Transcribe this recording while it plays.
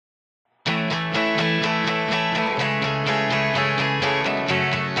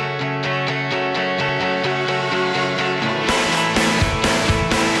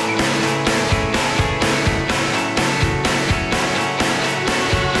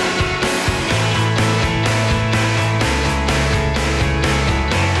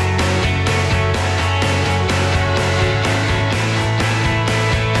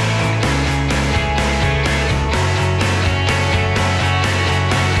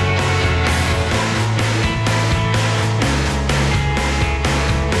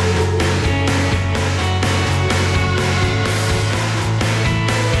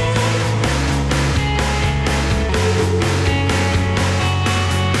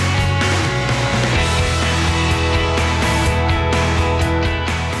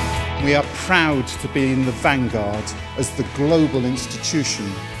We are proud to be in the vanguard as the global institution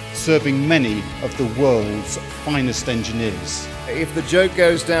serving many of the world's finest engineers. If the joke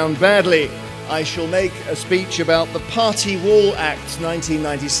goes down badly, I shall make a speech about the Party Wall Act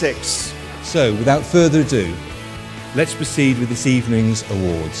 1996. So, without further ado, let's proceed with this evening's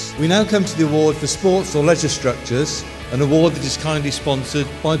awards. We now come to the award for sports or leisure structures, an award that is kindly sponsored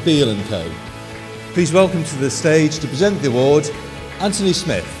by Beale & Co. Please welcome to the stage to present the award, Anthony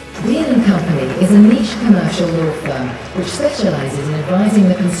Smith. Beale & Company is a niche commercial law firm which specialises in advising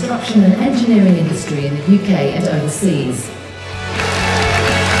the construction and engineering industry in the UK and overseas.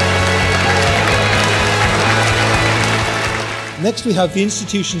 Next we have the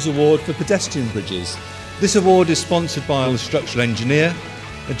Institution's Award for Pedestrian Bridges. This award is sponsored by a structural engineer,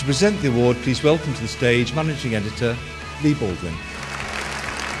 and to present the award please welcome to the stage Managing Editor Lee Baldwin.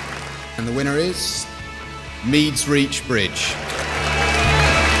 And the winner is Meads Reach Bridge.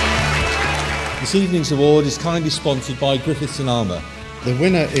 This evening's award is kindly sponsored by Griffiths and Armour. The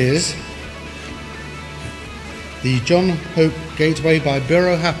winner is the John Hope Gateway by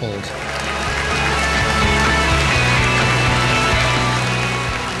Buro Happold.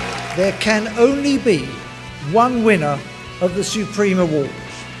 There can only be one winner of the Supreme Awards.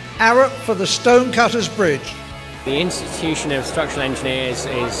 Arup for the Stonecutters Bridge. The Institution of Structural Engineers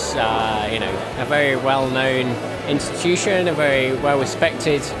is, a very well-known institution, a very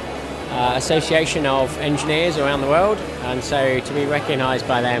well-respected association of engineers around the world, and so to be recognised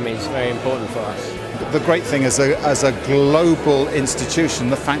by them is very important for us. The great thing as a global institution,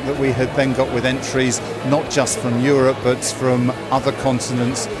 the fact that we had then got with entries not just from Europe but from other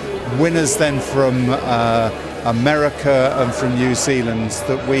continents, winners then from America and from New Zealand,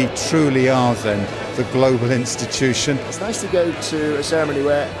 that we truly are then the global institution. It's nice to go to a ceremony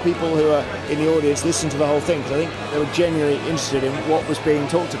where people who are in the audience listen to the whole thing, because I think they were genuinely interested in what was being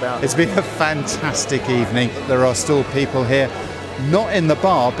talked about. It's been a fantastic evening. There are still people here, not in the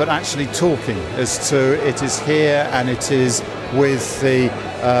bar, but actually talking as to it is here and it is with the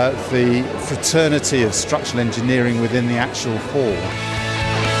fraternity of structural engineering within the actual hall.